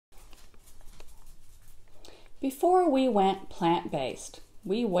Before we went plant-based,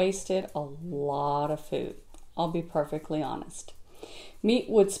 we wasted a lot of food. I'll be perfectly honest. Meat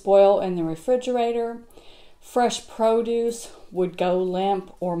would spoil in the refrigerator. Fresh produce would go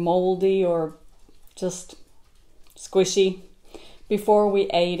limp or moldy or just squishy before we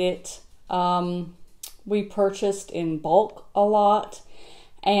ate it. We purchased in bulk a lot,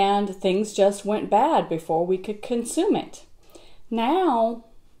 and things just went bad before we could consume it. Now,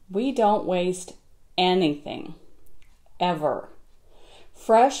 we don't waste anything, ever.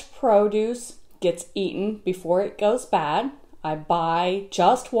 Fresh produce gets eaten before it goes bad. I buy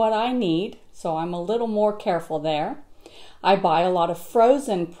just what I need, so I'm a little more careful there. I buy a lot of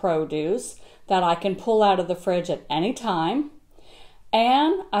frozen produce that I can pull out of the fridge at any time.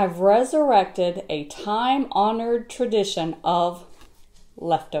 And I've resurrected a time-honored tradition of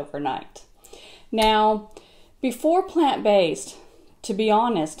leftover night. Now, before plant-based, to be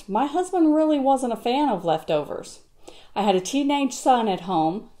honest, my husband really wasn't a fan of leftovers. I had a teenage son at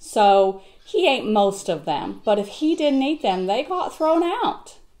home, so he ate most of them. But if he didn't eat them, they got thrown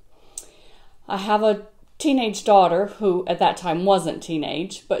out. I have a teenage daughter who at that time wasn't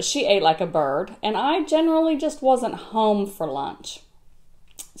teenage, but she ate like a bird, and I generally just wasn't home for lunch.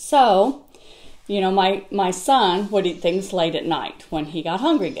 So, my son would eat things late at night when he got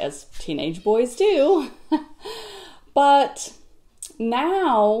hungry, as teenage boys do. But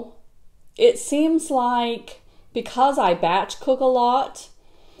now it seems like because I batch cook a lot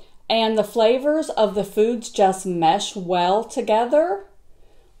and the flavors of the foods just mesh well together,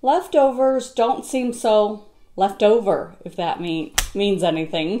 leftovers don't seem so leftover, if that means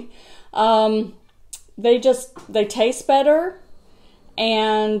anything. They taste better,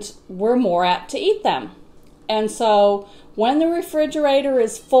 and we're more apt to eat them. And so when the refrigerator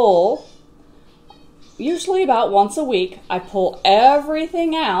is full, usually about once a week, I pull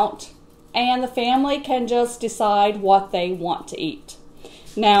everything out and the family can just decide what they want to eat.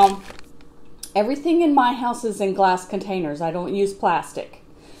 Now, everything in my house is in glass containers. I don't use plastic.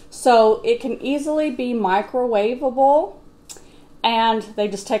 So it can easily be microwavable, and they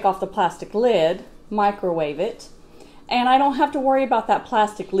just take off the plastic lid, microwave it, and I don't have to worry about that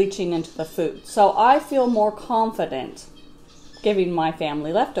plastic leaching into the food. So I feel more confident giving my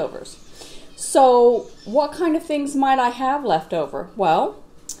family leftovers. So what kind of things might I have left over? Well,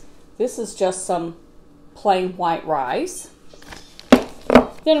 this is just some plain white rice.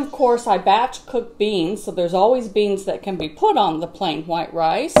 Then, of course, I batch cook beans, so there's always beans that can be put on the plain white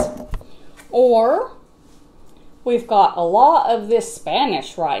rice. Or we've got a lot of this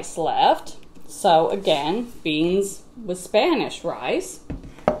Spanish rice left. So again, beans with Spanish rice.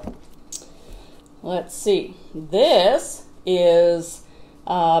 Let's see. This is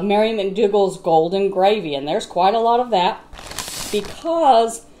Mary McDougall's golden gravy, and there's quite a lot of that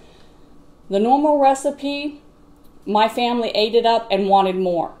because the normal recipe, my family ate it up and wanted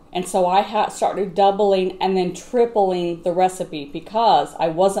more. And so I started doubling and then tripling the recipe because I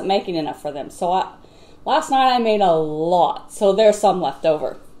wasn't making enough for them. So last night I made a lot, so there's some left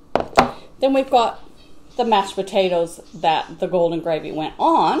over. Then we've got the mashed potatoes that the golden gravy went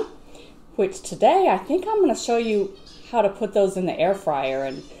on, which today I think I'm going to show you how to put those in the air fryer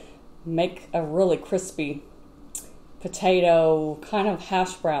and make a really crispy potato kind of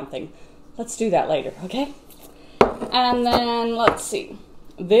hash brown thing. Let's do that later, okay? And then let's see.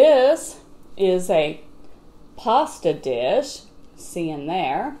 This is a pasta dish. See in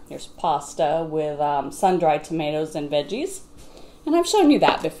there. There's pasta with sun-dried tomatoes and veggies. And I've shown you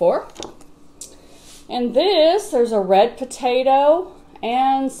that before. And there's a red potato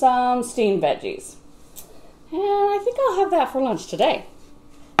and some steamed veggies. And I think I'll have that for lunch today.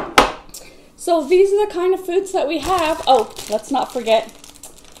 So these are the kind of foods that we have. Oh, let's not forget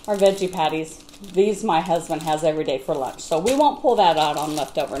our veggie patties. These my husband has every day for lunch, so we won't pull that out on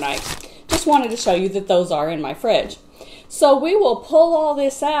leftover night. Just wanted to show you that those are in my fridge. So we will pull all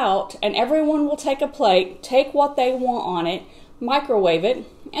this out, and everyone will take a plate, take what they want on it, microwave it,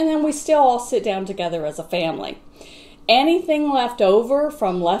 and then we still all sit down together as a family. Anything left over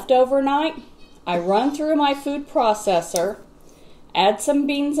from leftover night, I run through my food processor, add some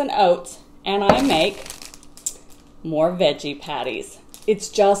beans and oats, and I make more veggie patties. It's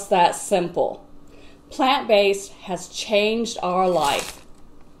just that simple. Plant-based has changed our life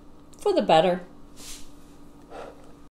for the better.